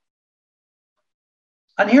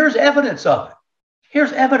 And here's evidence of it.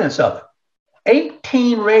 Here's evidence of it.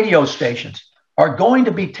 18 radio stations are going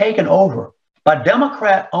to be taken over by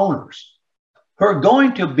Democrat owners who are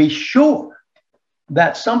going to be sure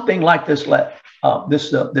that something like this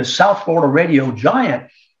South Florida radio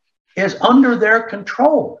giant is under their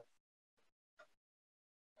control.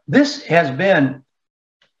 This has been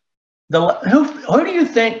who do you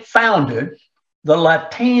think founded the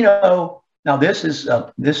Latino? Now this is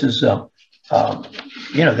out in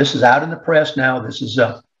the press now. This is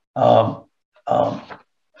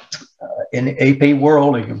in the AP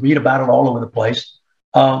world. You can read about it all over the place.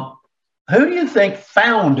 Who do you think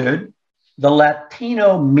founded the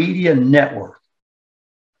Latino Media Network?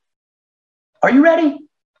 Are you ready?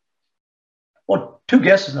 Well, 2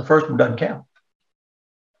 guesses, and the first one doesn't count.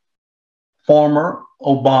 Former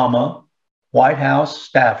Obama White House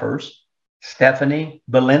staffers Stephanie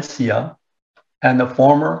Valencia and the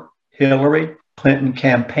former Hillary Clinton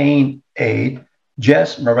campaign aide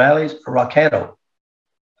Jess Morales Raquedo.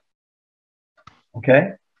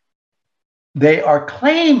 Okay? They are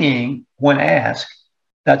claiming, when asked,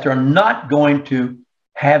 that they're not going to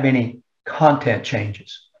have any content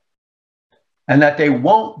changes and that they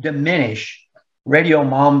won't diminish Radio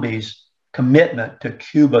Mambi's commitment to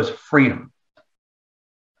Cuba's freedom.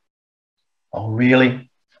 Oh,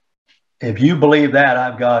 really? If you believe that,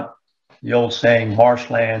 I've got the old saying,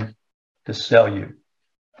 marshland to sell you.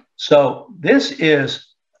 So this is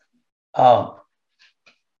all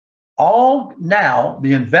now,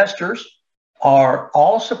 the investors are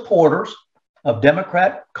all supporters of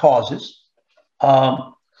Democrat causes.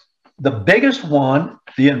 The biggest one,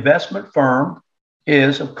 the investment firm,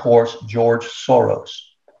 is, of course, George Soros.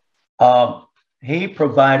 He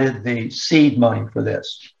provided the seed money for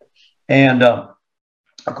this. And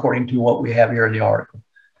according to what we have here in the article.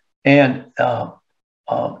 And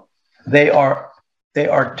they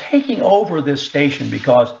are taking over this station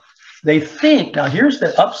because they think, now here's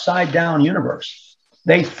the upside down universe.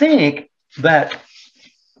 They think that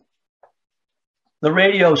the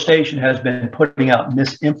radio station has been putting out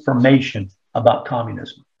misinformation about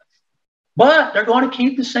communism, but they're going to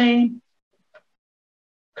keep the same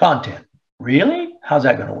content. Really? How's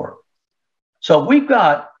that going to work? So we've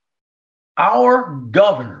got our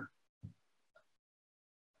governor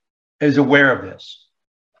is aware of this.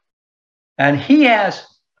 And he has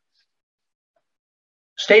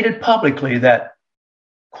stated publicly that,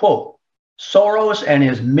 quote, Soros and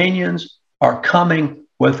his minions are coming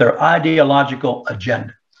with their ideological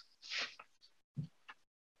agenda.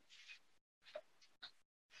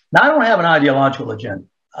 Now, I don't have an ideological agenda.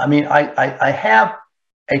 I mean, I have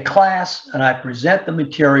a class and I present the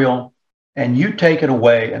material and you take it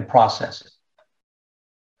away and process it.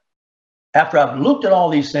 After I've looked at all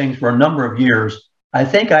these things for a number of years, I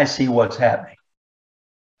think I see what's happening.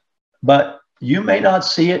 But you may not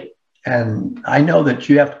see it, and I know that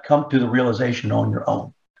you have to come to the realization on your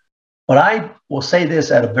own. But I will say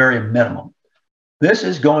this at a very minimum. This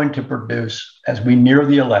is going to produce, as we near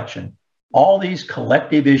the election, all these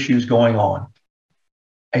collective issues going on,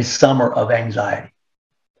 a summer of anxiety.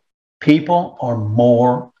 People are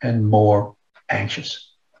more and more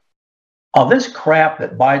anxious. All this crap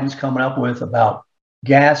that Biden's coming up with about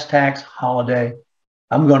gas tax holiday,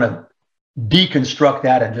 I'm going to deconstruct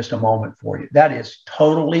that in just a moment for you. That is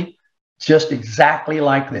totally just exactly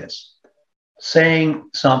like this, saying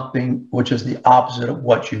something which is the opposite of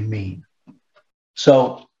what you mean.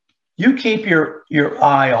 So you keep your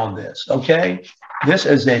eye on this, okay? This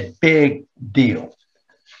is a big deal.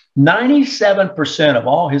 97% of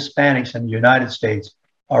all Hispanics in the United States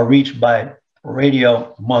are reached by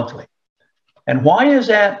radio monthly. And why is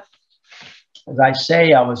that? As I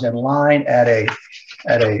say, I was in line at a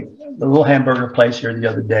little hamburger place here the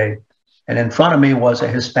other day, and in front of me was a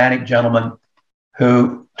Hispanic gentleman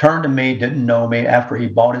who turned to me, didn't know me, after he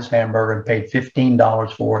bought his hamburger and paid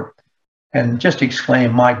 $15 for it, and just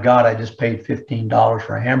exclaimed, "My God, I just paid $15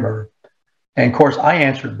 for a hamburger." And of course, I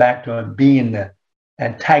answered back to him, being the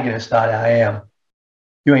antagonist that I am,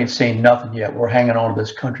 "You ain't seen nothing yet. We're hanging on to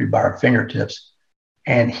this country by our fingertips."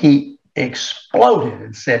 And he exploded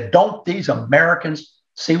and said, "Don't these Americans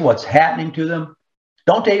see what's happening to them?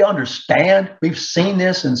 Don't they understand? We've seen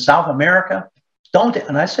this in South America. Don't they?"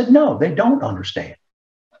 And I said, "No, they don't understand.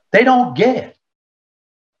 They don't get it.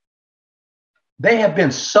 They have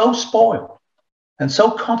been so spoiled and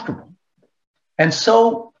so comfortable. And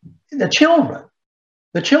so the children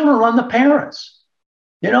run the parents.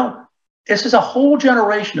 You know, this is a whole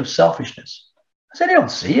generation of selfishness." I said, "They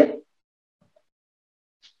don't see it."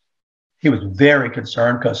 He was very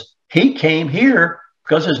concerned because he came here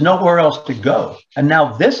because there's nowhere else to go. And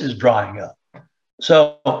now this is drying up.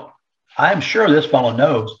 So I'm sure this fellow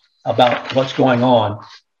knows about what's going on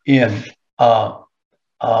in South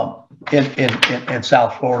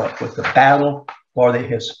Florida with the battle for the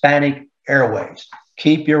Hispanic airways.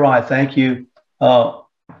 Keep your eye. Thank you,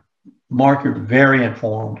 Mark. You're very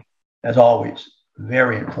informed. as always,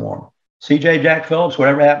 very informed. C.J. Jack Phillips,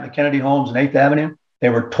 whatever happened to Kennedy Homes and 8th Avenue, they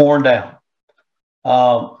were torn down.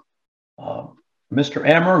 Mr.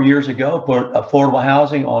 Emmer, years ago, put affordable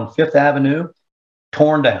housing on 5th Avenue,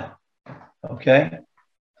 torn down. Okay?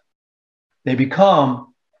 They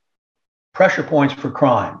become pressure points for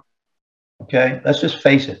crime. Okay? Let's just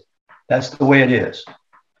face it. That's the way it is.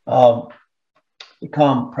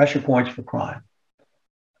 Become pressure points for crime.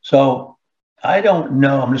 So I don't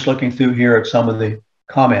know. I'm just looking through here at some of the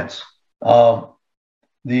comments.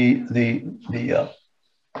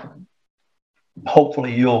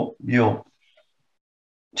 Hopefully you'll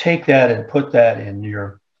take that and put that in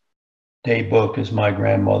your day book, as my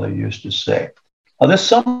grandmother used to say. This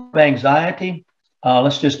summer of anxiety.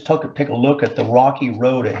 Let's just take a look at the rocky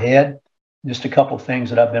road ahead. Just a couple of things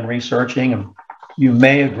that I've been researching, and you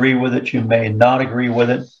may agree with it, you may not agree with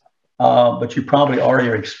it, but you probably already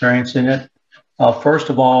are experiencing it. First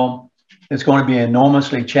of all, it's going to be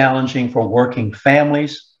enormously challenging for working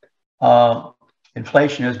families.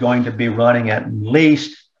 Inflation is going to be running at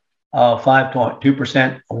least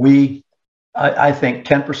 5.2%. I think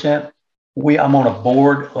 10%. I'm on a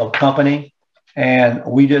board of a company, and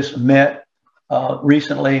we just met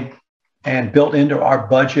recently and built into our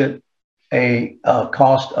budget a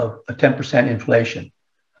cost of a 10% inflation.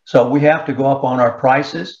 So we have to go up on our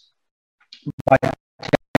prices by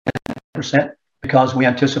 10% because we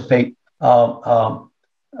anticipate our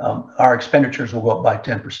expenditures will go up by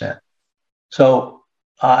 10%. So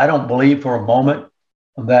I don't believe for a moment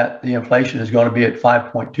that the inflation is going to be at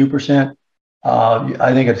 5.2%.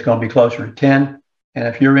 I think it's going to be closer to 10. And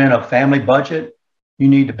if you're in a family budget, you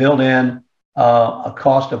need to build in a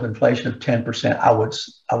cost of inflation of 10%, I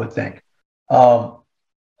would think. A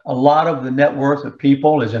lot of the net worth of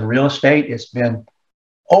people is in real estate. It's been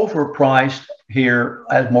overpriced here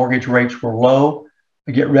as mortgage rates were low.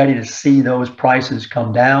 We get ready to see those prices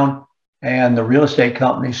come down, and the real estate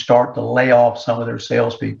companies start to lay off some of their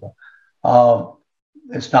salespeople.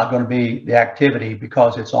 It's not going to be the activity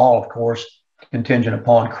because it's all, of course, contingent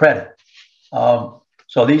upon credit.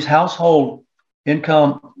 So these household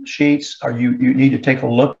income sheets you need to take a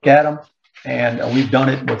look at them. And we've done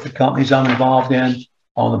it with the companies I'm involved in,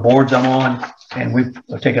 on the boards I'm on, and we've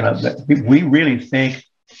taken we really think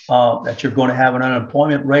that you're going to have an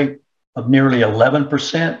unemployment rate of nearly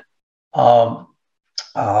 11%.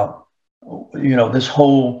 This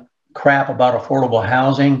whole crap about affordable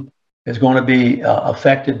housing is going to be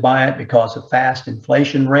affected by it because the fast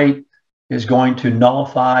inflation rate is going to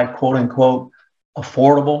nullify, quote unquote,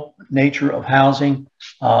 affordable nature of housing.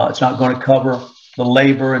 It's not going to cover the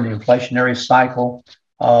labor and the inflationary cycle,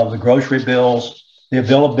 the grocery bills, the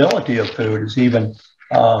availability of food is even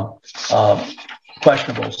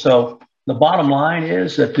questionable. So the bottom line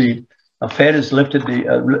is that the Fed has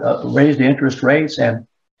raised the interest rates, and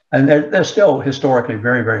they're still historically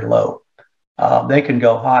very, very low. They can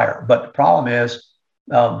go higher, but the problem is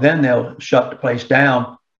then they'll shut the place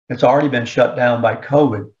down. It's already been shut down by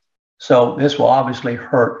COVID. So this will obviously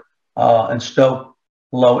hurt and stoke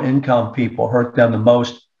low-income people, hurt them the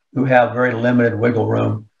most, who have very limited wiggle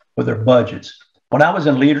room with their budgets. When I was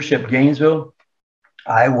in Leadership Gainesville,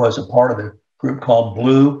 I was a part of a group called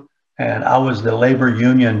Blue, and I was the labor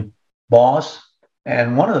union boss.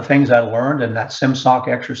 And one of the things I learned in that SimSoc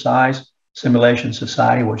exercise, Simulation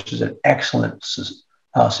Society, which is an excellent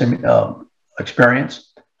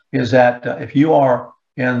experience, is that if you are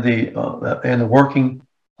in the working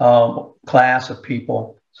class of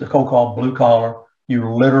people, it's the so-called blue collar,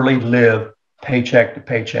 you literally live paycheck to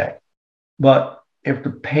paycheck. But if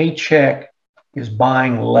the paycheck is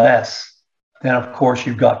buying less, then of course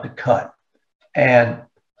you've got to cut. And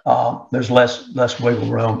there's less wiggle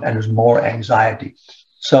room, and there's more anxiety.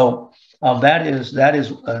 So that is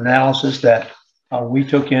an analysis that we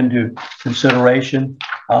took into consideration.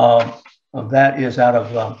 That is out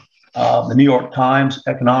of the New York Times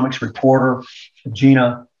economics reporter,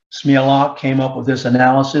 Gina Smialek, came up with this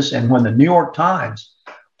analysis. And when the New York Times,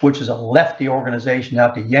 which is a lefty organization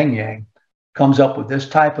out to Yang Yang, comes up with this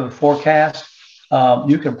type of forecast,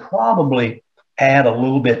 you can probably add a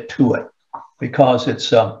little bit to it because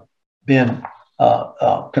it's been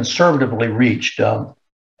conservatively reached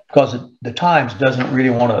because the Times doesn't really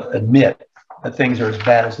want to admit that things are as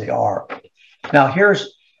bad as they are. Now,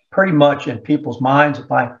 here's pretty much in people's minds,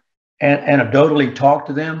 if I anecdotally talk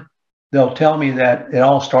to them, they'll tell me that it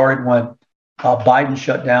all started when Biden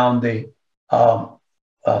shut down the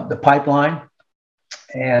pipeline.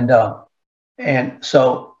 And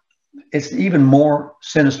so it's even more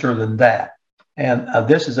sinister than that. And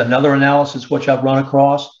this is another analysis which I've run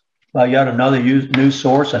across by yet another news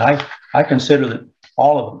source. And I consider that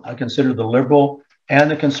all of them. I consider the liberal and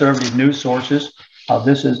the conservative news sources.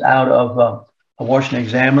 This is out of a Washington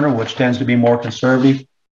Examiner, which tends to be more conservative.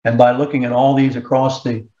 And by looking at all these across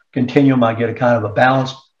the continuum, I get a kind of a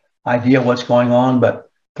balanced idea of what's going on. But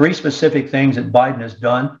three specific things that Biden has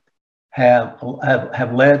done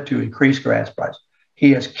have led to increased gas prices.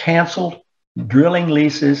 He has canceled drilling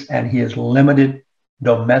leases and he has limited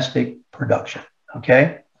domestic production.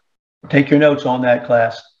 Okay? Take your notes on that,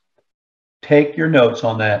 class. Take your notes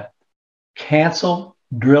on that. Cancel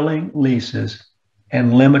drilling leases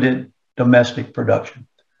and limited domestic production.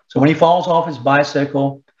 So when he falls off his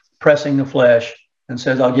bicycle, pressing the flesh, and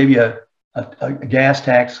says, I'll give you a gas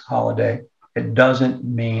tax holiday, it doesn't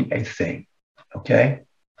mean a thing. Okay?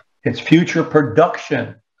 It's future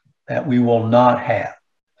production that we will not have.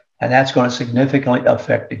 And that's going to significantly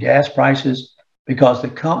affect the gas prices because the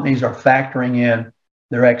companies are factoring in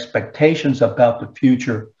their expectations about the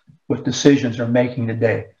future with decisions they're making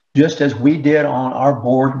today. Just as we did on our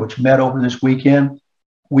board, which met over this weekend,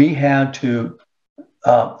 we had to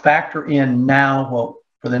factor in now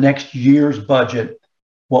for the next year's budget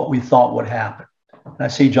what we thought would happen. And I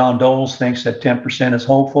see John Doles thinks that 10% is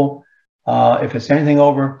hopeful. If it's anything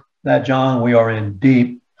over that, John, we are in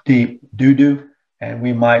deep, deep doo-doo, and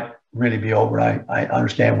we might really be over. I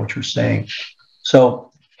understand what you're saying.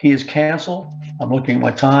 So he is canceled. I'm looking at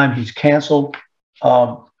my time. He's canceled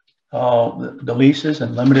the leases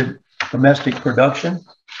and limited domestic production.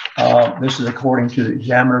 This is according to the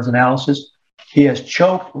Examiner's analysis. He has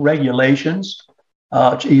choked regulations.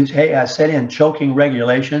 He has set in choking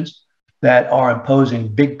regulations that are imposing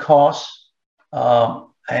big costs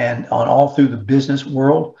and on all through the business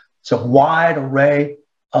world. It's a wide array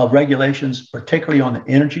of regulations, particularly on the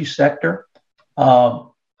energy sector,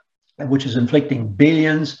 which is inflicting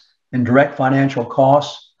billions in direct financial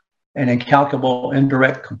costs and incalculable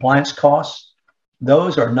indirect compliance costs.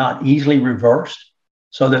 Those are not easily reversed.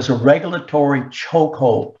 So there's a regulatory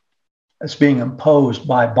chokehold that's being imposed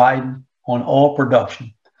by Biden on all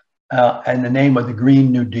production in the name of the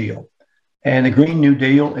Green New Deal. And the Green New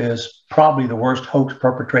Deal is probably the worst hoax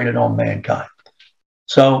perpetrated on mankind.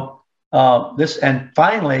 So and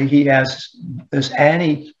finally, he has this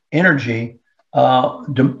anti-energy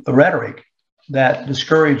rhetoric that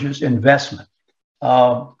discourages investment.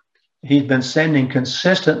 He's been sending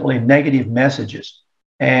consistently negative messages.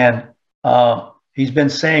 And he's been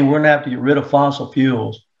saying we're going to have to get rid of fossil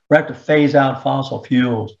fuels. We have to phase out fossil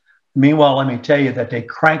fuels. Meanwhile, let me tell you that they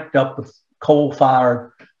cranked up the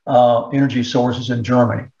coal-fired energy sources in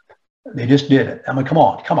Germany. They just did it. I mean, come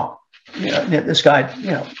on. This guy,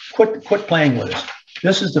 quit playing with us.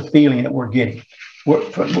 This is the feeling that we're getting.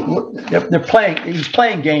 They're playing. He's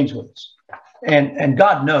playing games with us, and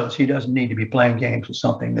God knows he doesn't need to be playing games with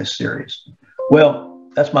something this serious. Well,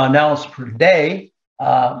 that's my analysis for today.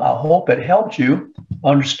 I hope it helped you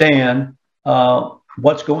understand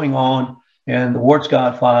what's going on in the Ward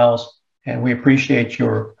Scott Files, and we appreciate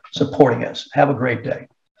your supporting us. Have a great day.